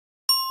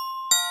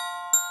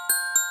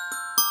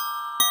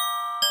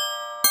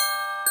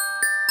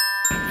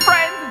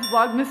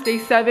Vlogmas day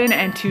 7,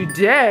 and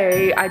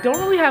today I don't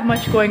really have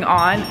much going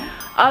on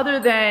other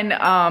than,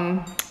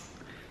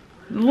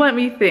 let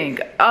me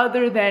think,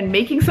 other than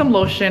making some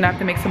lotion. I have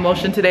to make some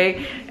lotion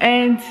today,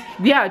 and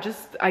yeah,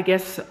 just I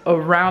guess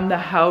around the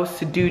house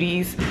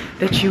duties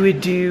that you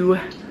would do.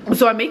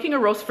 So I'm making a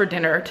roast for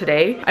dinner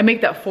today. I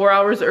make that 4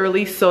 hours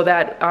early so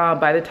that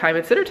by the time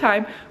it's dinner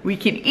time, we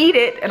can eat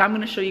it, and I'm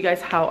gonna show you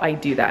guys how I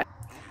do that.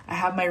 I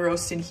have my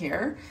roast in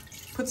here.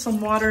 Put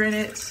some water in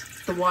it,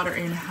 the water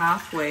in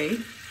halfway.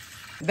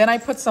 Then I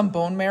put some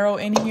bone marrow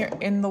in here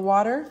in the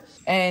water,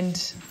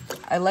 and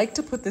I like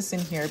to put this in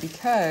here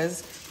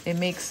because it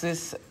makes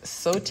this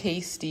so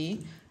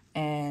tasty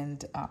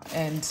and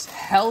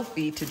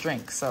healthy to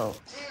drink. So,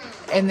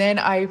 and then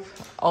I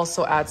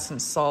also add some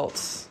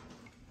salt.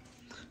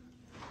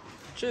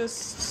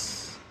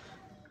 Just,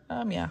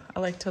 yeah, I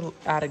like to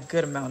add a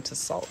good amount of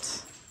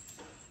salt.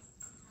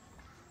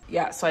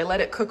 Yeah, so I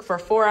let it cook for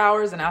 4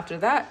 hours, and after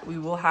that, we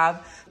will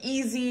have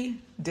easy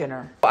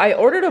dinner. I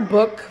ordered a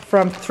book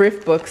from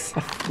Thrift Books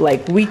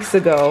like weeks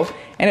ago,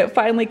 and it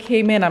finally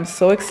came in. I'm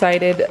so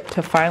excited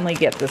to finally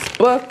get this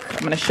book.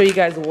 I'm gonna show you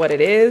guys what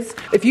it is.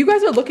 If you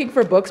guys are looking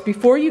for books,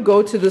 before you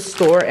go to the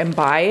store and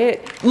buy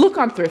it, look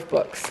on Thrift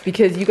Books,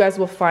 because you guys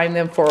will find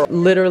them for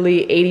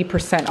literally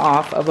 80%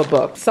 off of a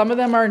book. Some of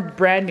them are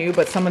brand new,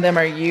 but some of them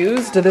are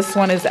used. This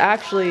one is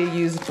actually a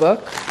used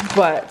book,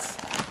 but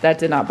that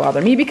did not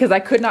bother me because I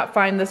could not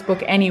find this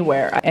book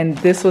anywhere. And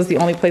this was the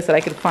only place that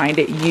I could find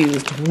it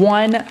used.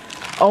 One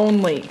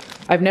only.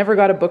 I've never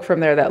got a book from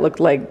there that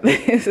looked like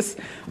this.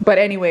 But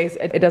anyways,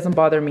 it doesn't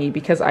bother me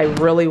because I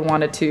really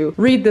wanted to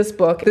read this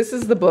book. This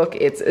is the book.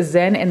 It's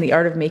Zen and the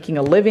Art of Making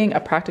a Living,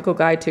 a Practical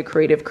Guide to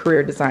Creative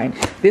Career Design.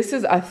 This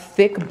is a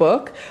thick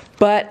book,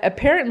 but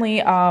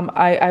apparently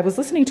I was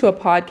listening to a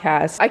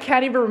podcast. I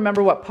can't even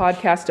remember what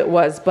podcast it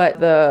was, but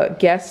the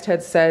guest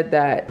had said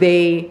that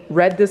they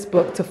read this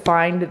book to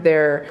find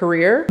their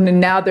career, and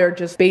now they're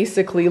just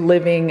basically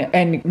living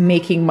and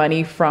making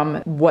money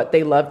from what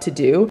they love to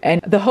do.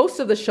 And the host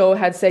of the show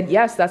had said,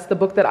 yes, that's the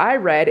book that I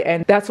read,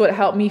 and that's what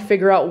helped me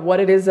figure out what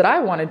it is that I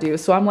want to do.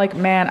 So I'm like,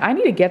 man, I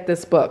need to get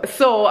this book.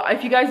 So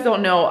if you guys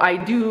don't know, I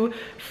do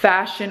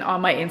fashion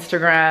on my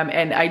Instagram,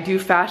 and I do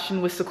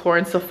fashion with Sekora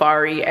and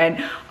Sefari,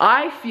 and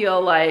I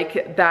feel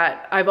like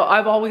that I've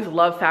always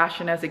loved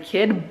fashion as a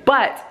kid,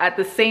 but at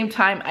the same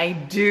time, I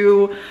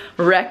do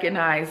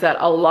recognize that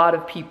a lot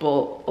of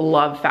people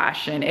love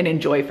fashion and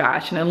enjoy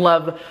fashion and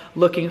love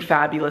looking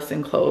fabulous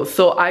in clothes.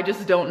 So I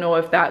just don't know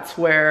if that's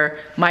where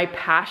my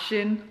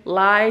passion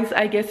lies,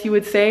 I guess you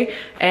would say.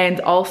 And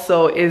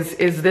also,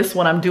 is this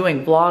what I'm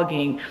doing?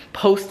 Vlogging,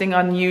 posting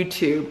on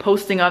YouTube,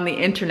 posting on the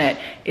internet.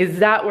 Is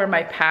that where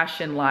my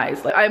passion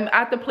lies? Like, I'm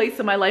at the place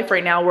in my life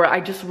right now where I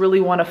just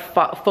really want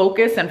to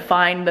focus and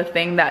find the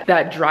thing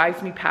that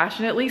drives me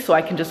passionately, so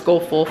I can just go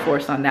full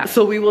force on that.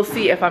 So we will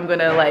see if I'm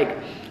gonna like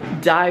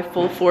dive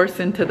full force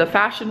into the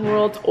fashion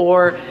world,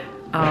 or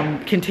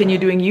continue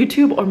doing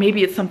YouTube, or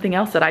maybe it's something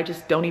else that I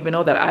just don't even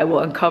know that I will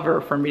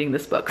uncover from reading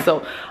this book.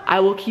 So I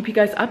will keep you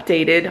guys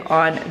updated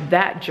on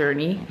that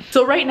journey.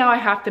 So right now I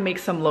have to make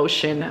some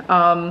lotion.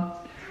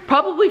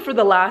 Probably for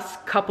the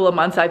last couple of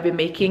months, I've been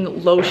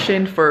making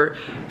lotion for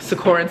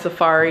Sekora and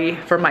Sefari,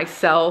 for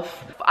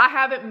myself. I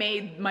haven't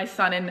made my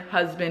son and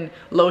husband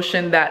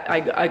lotion that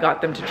I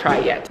got them to try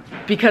yet,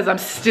 because I'm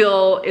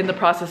still in the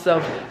process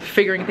of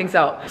figuring things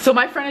out. So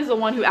my friend is the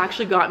one who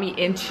actually got me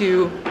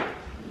into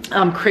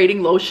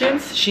creating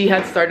lotions. She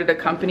had started a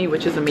company,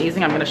 which is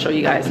amazing. I'm gonna show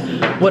you guys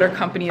what her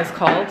company is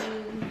called.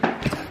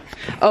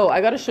 Oh,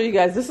 I gotta show you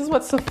guys. This is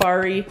what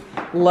Sefari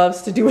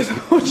loves to do with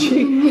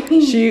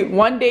Mochi.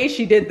 One day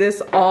she did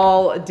this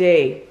all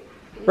day,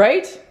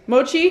 right,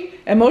 Mochi?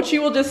 And Mochi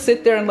will just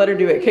sit there and let her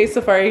do it. Okay,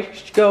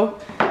 Sefari, go.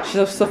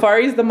 So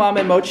Sefari's the mom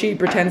and Mochi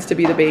pretends to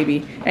be the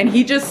baby. And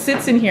he just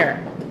sits in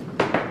here.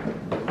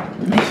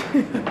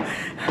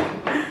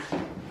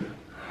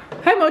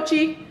 Hi,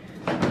 Mochi.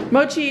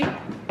 Mochi.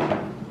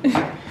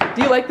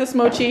 Do you like this,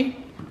 Mochi?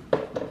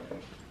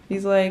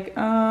 He's like,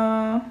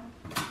 yeah,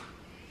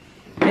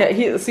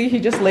 he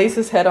just lays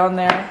his head on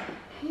there.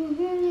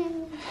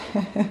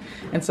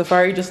 And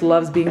Sefari just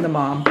loves being the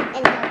mom.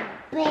 And a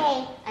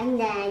baby, and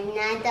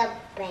another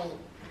baby.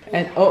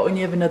 And oh, and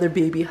you have another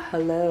baby.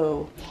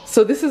 Hello.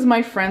 So this is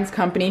my friend's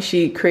company.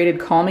 She created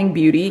Calming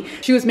Beauty.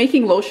 She was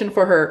making lotion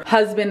for her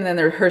husband and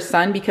then her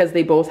son because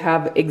they both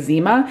have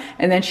eczema.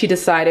 And then she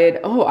decided,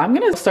 oh, I'm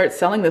gonna start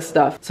selling this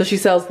stuff. So she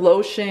sells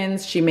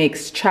lotions, she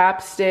makes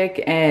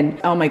chapstick, and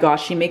oh my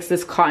gosh, she makes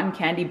this cotton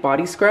candy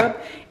body scrub.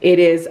 It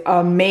is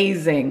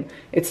amazing.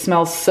 It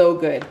smells so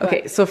good.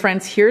 Okay, so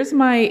friends, here's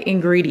my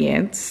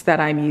ingredients that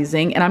I'm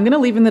using, and I'm gonna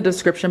leave in the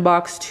description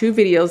box 2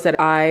 videos that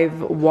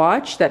I've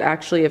watched that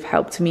actually have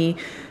helped me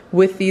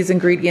with these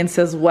ingredients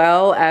as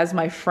well as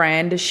my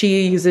friend.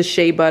 She uses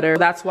shea butter.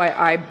 That's why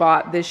I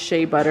bought this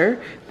shea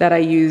butter that I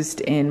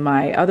used in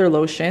my other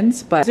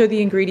lotions. But these are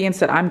the ingredients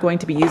that I'm going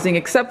to be using,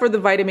 except for the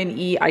vitamin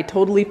E. I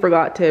totally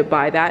forgot to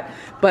buy that.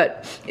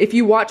 But if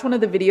you watch one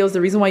of the videos,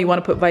 the reason why you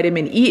want to put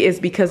vitamin E is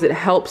because it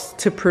helps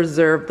to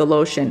preserve the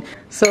lotion.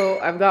 So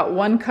I've got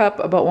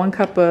about one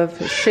cup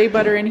of shea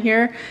butter in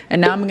here.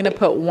 And now I'm gonna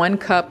put 1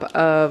 cup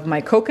of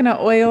my coconut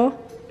oil.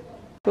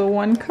 So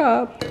 1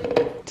 cup.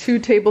 2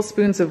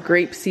 tablespoons of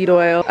grapeseed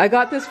oil. I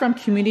got this from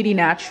Community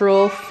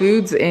Natural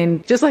Foods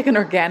in just like an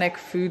organic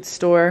food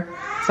store.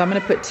 So I'm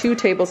gonna put 2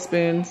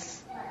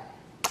 tablespoons.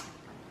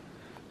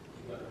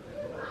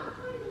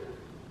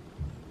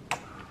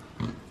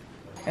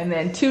 And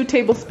then 2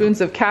 tablespoons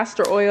of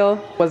castor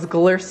oil was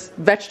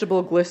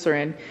vegetable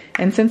glycerin.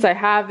 And since I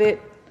have it,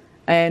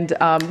 and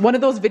one of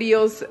those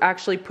videos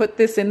actually put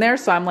this in there,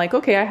 so I'm like,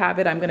 okay, I have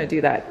it, I'm gonna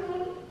do that.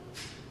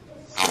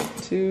 So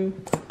 2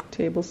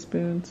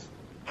 tablespoons.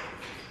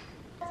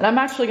 And I'm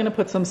actually gonna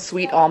put some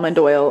sweet almond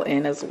oil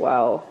in as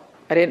well.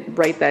 I didn't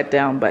write that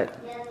down, but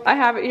I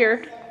have it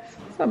here,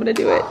 so I'm gonna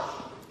do it.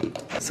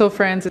 So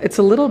friends, it's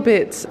a little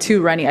bit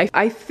too runny.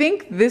 I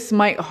think this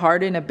might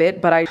harden a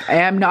bit, but I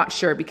am not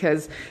sure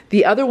because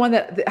the other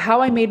one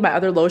how I made my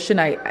other lotion,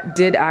 I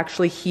did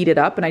actually heat it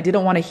up and I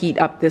didn't want to heat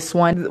up this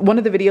one. One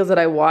of the videos that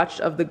I watched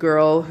of the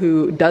girl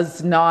who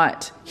does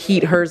not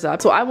heat hers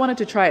up. So I wanted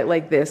to try it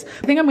like this.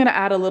 I think I'm gonna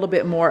add a little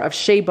bit more of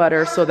shea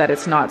butter so that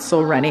it's not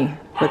so runny.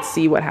 Let's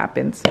see what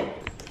happens.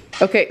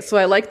 Okay, so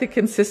I like the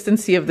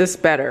consistency of this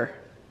better.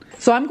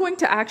 So I'm going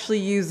to actually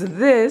use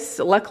this.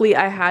 Luckily,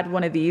 I had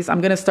one of these.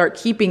 I'm gonna start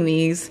keeping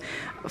these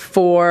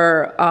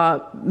for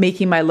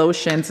making my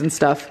lotions and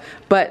stuff.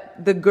 But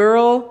the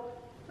girl,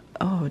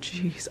 oh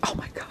geez, oh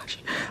my gosh.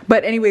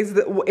 But anyways,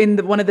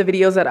 in one of the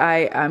videos that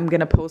I'm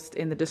gonna post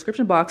in the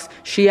description box,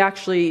 she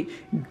actually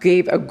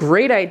gave a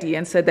great idea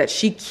and said that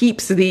she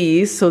keeps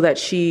these so that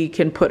she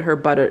can put her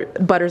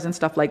butters and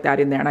stuff like that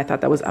in there. And I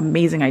thought that was an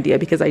amazing idea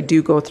because I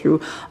do go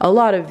through a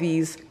lot of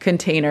these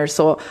containers.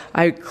 So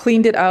I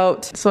cleaned it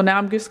out. So now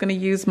I'm just gonna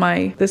use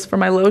this for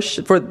my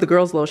lotion, for the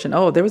girl's lotion.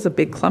 Oh, there was a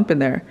big clump in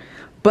there.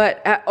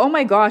 But oh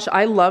my gosh,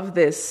 I love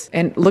this.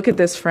 And look at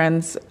this,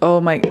 friends.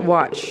 Oh my,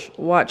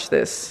 watch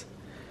this.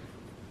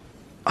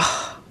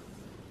 Oh,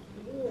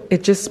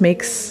 it just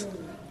makes,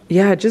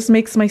 yeah, it just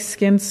makes my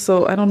skin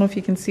so, I don't know if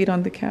you can see it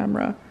on the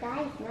camera.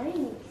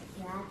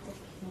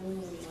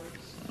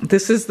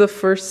 This is the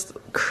first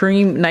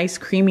nice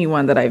creamy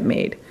one that I've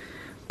made.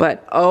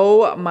 But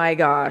oh my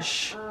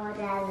gosh. Oh,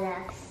 that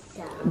looks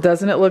so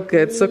Doesn't it look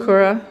good,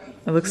 Sekora?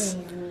 It looks,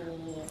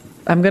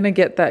 I'm gonna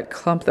get that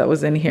clump that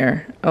was in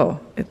here. Oh,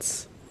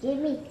 it's,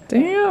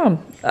 damn.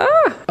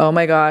 Ah, oh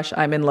my gosh,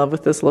 I'm in love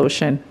with this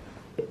lotion.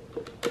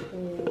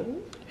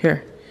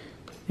 Here.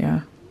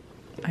 Yeah,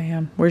 I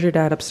am. Where's your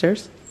dad?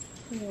 Upstairs?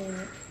 Ooh,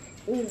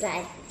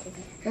 this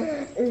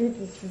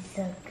is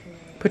so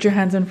good. Put your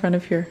hands in front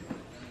of here.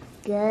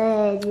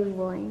 Good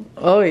one.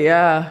 Oh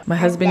yeah. My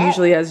husband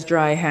usually has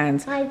dry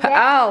hands.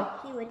 Al!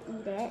 He would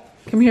eat it.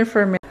 Come here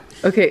for a minute.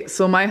 Okay,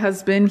 so my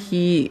husband,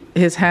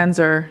 his hands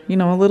are, you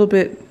know, a little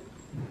bit,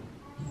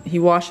 he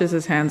washes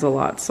his hands a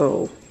lot,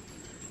 so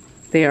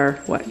they are,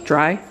 what,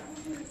 dry?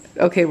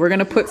 Okay, we're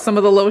gonna put some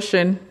of the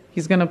lotion.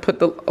 He's gonna put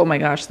the, oh my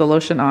gosh, the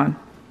lotion on.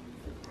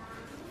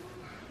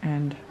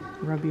 And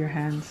rub your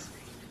hands.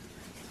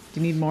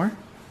 Do you need more?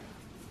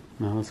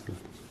 No, that's good.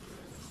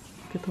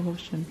 Get the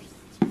lotion.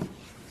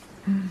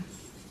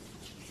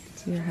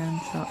 See your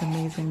hands, how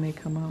amazing they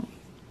come out.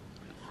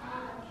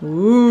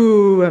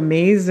 Ooh,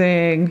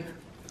 amazing.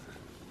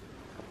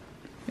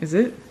 Is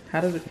it?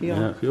 How does it feel?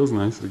 Yeah, it feels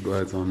nice. It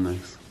glides on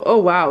nice. Oh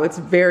wow, it's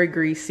very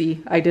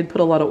greasy. I did put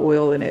a lot of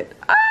oil in it.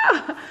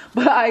 Ah!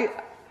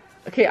 But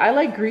okay, I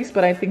like grease,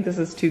 but I think this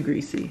is too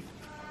greasy.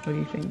 What do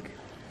you think?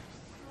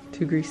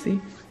 Too greasy?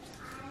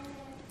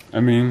 I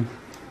mean,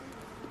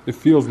 it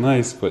feels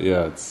nice, but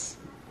yeah, it's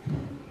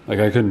like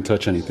I couldn't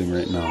touch anything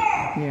right now.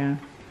 Yeah.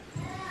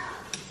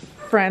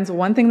 Friends,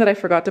 one thing that I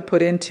forgot to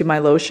put into my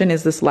lotion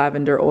is this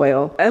lavender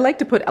oil. I like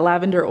to put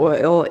lavender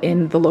oil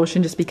in the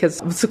lotion just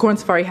because Sekora and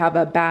Sefari have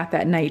a bath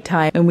at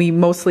nighttime and we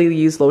mostly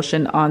use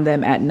lotion on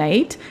them at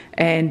night.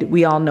 And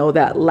we all know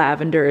that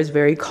lavender is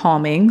very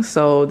calming.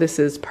 So this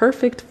is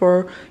perfect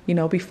for, you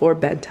know, before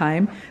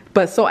bedtime.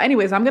 But so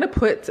anyways, I'm gonna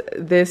put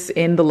this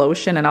in the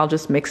lotion and I'll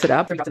just mix it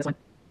up.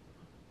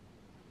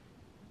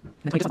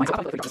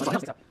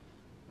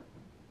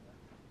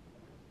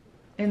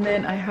 And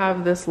then I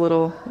have this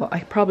little, well,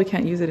 I probably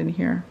can't use it in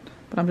here,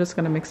 but I'm just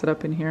gonna mix it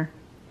up in here.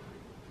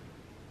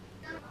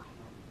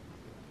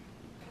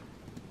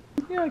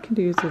 Yeah, I can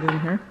use it in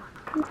here.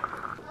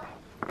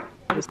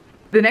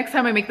 The next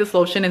time I make this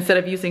lotion, instead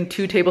of using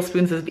 2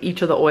 tablespoons of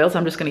each of the oils,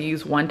 I'm just gonna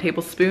use 1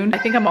 tablespoon. I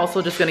think I'm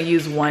also just gonna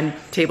use 1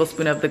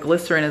 tablespoon of the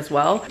glycerin as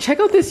well. Check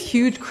out this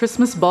huge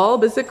Christmas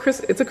bulb. It's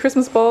a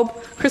Christmas ball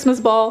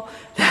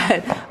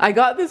that I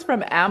got this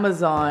from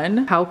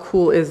Amazon. How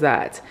cool is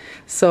that?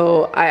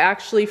 So I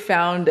actually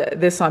found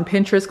this on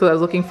Pinterest because I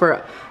was looking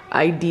for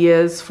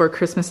ideas for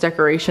Christmas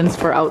decorations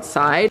for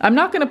outside. I'm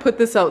not gonna put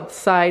this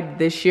outside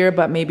this year,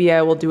 but maybe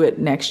I will do it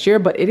next year,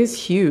 but it is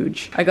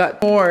huge. I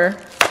got more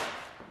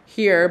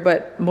here,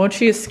 but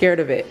Mochi is scared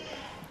of it.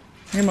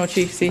 Here,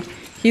 Mochi, see?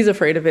 He's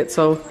afraid of it,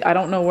 so I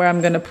don't know where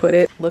I'm gonna put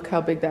it. Look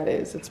how big that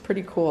is. It's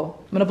pretty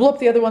cool. I'm gonna blow up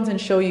the other ones and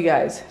show you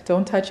guys.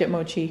 Don't touch it,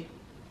 Mochi,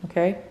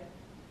 okay?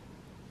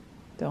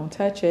 Don't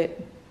touch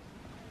it.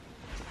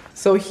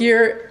 So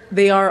here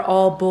they are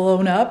all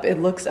blown up. It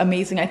looks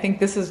amazing. I think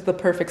this is the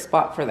perfect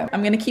spot for them.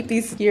 I'm gonna keep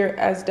these here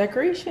as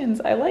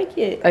decorations. I like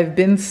it. I've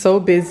been so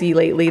busy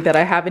lately that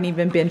I haven't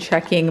even been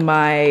checking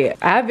my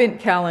advent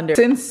calendar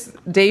since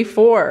day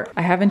 4.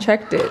 I haven't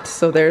checked it.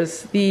 So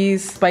there's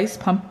these spiced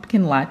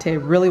pumpkin latte. I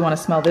really wanna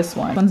smell this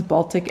one. This one's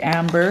Baltic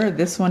Amber.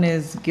 This one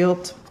is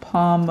Gilt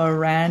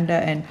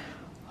Pomeranda and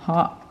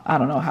I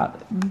don't know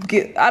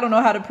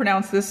how to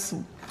pronounce this,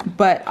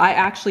 but I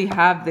actually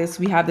have this.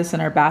 We have this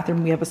in our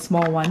bathroom. We have a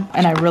small one,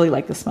 and I really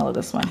like the smell of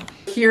this one.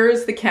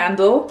 Here's the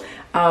candle.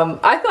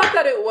 I thought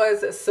that it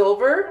was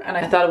silver, and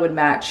I thought it would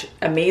match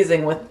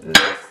amazing with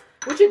this,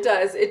 which it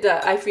does. It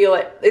does. I feel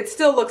it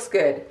still looks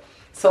good.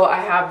 So I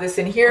have this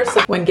in here,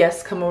 so when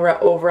guests come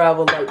over, I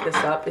will light this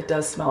up. It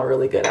does smell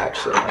really good,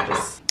 actually.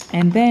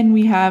 And then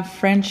we have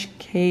French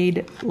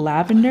Cade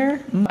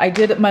Lavender. I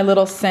did my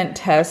little scent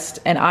test,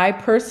 and I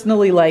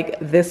personally like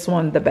this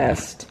one the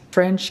best.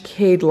 French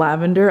Cade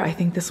Lavender. I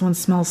think this one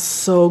smells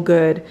so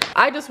good.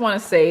 I just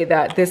want to say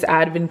that this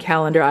advent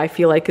calendar I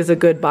feel like is a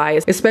good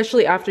buy,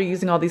 especially after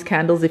using all these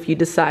candles. If you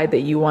decide that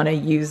you want to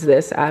use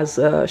this as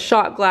a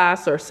shot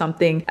glass or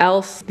something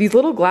else, these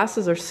little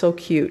glasses are so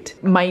cute.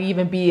 Might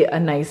even be a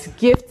nice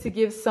gift to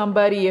give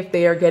somebody if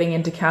they are getting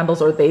into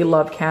candles or they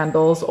love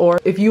candles, or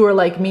if you are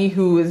like me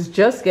who is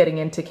just getting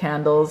into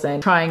candles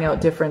and trying out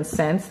different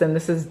scents, then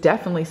this is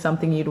definitely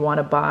something you'd want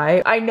to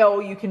buy. I know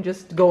you can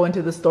just go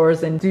into the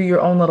stores and do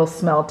your own little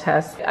smell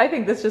test. I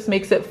think this just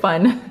makes it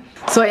fun.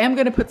 So I am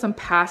gonna put some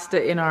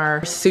pasta in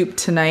our soup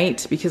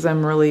tonight because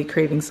I'm really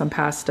craving some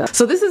pasta.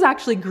 So this is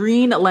actually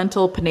green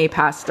lentil penne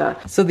pasta.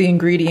 So the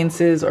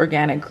ingredients is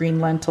organic green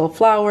lentil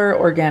flour,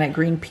 organic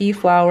green pea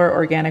flour,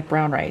 organic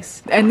brown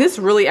rice. And this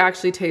really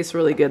actually tastes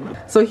really good.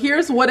 So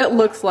here's what it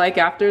looks like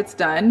after it's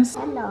done.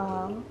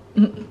 Hello.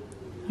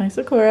 Hi,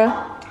 Sekora.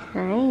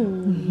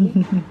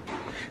 Hi.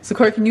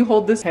 Sekora, can you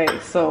hold this? Okay,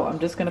 so I'm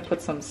just gonna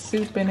put some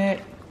soup in it.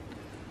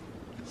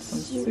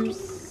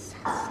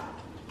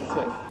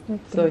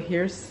 So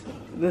here's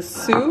the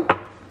soup,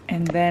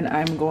 and then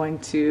I'm going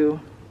to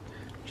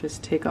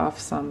just take off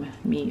some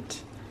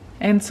meat.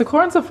 And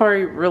Sekora and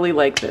Sefari really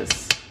like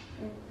this.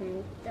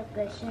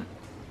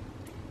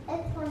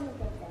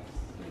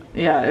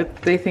 Yeah,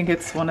 they think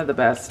it's one of the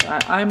best.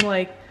 I'm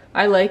like,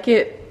 I like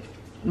it,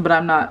 but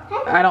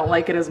I don't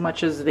like it as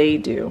much as they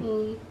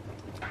do.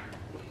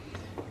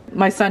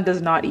 My son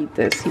does not eat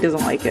this. He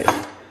doesn't like it.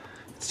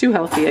 It's too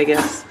healthy, I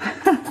guess.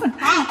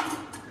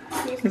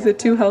 Is it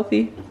too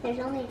healthy? There's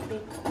only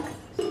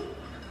 3.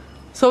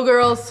 So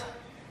girls,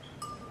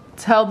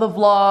 tell the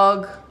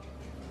vlog,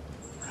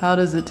 how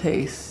does it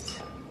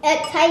taste?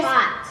 It tastes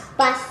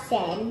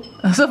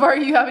bussin'. So far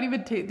you haven't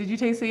even did you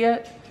taste it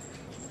yet?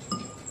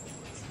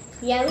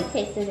 Yeah, we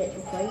tasted it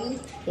before you.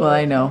 Well,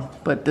 I know,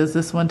 but does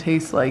this one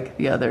taste like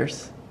the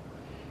others?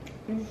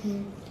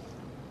 Mm-hmm.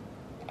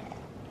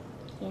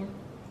 Yeah.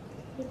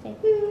 Okay.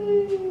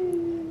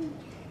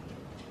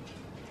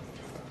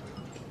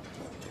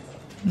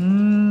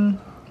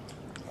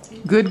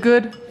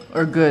 Good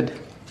or good?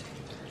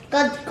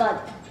 Good.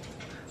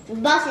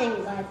 Bussin'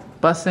 good.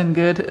 Bussin'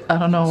 good? I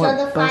don't know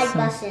what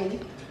bussin'.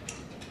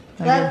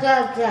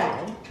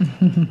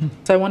 Good.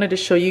 So I wanted to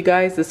show you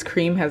guys this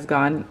cream has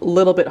gone a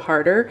little bit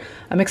harder.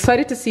 I'm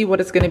excited to see what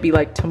it's going to be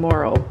like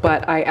tomorrow,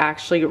 but I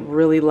actually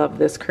really love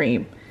this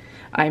cream.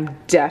 I'm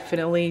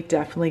definitely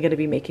going to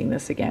be making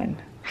this again.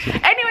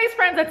 Anyways,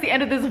 friends, that's the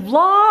end of this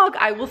vlog.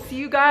 I will see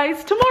you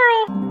guys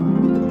tomorrow.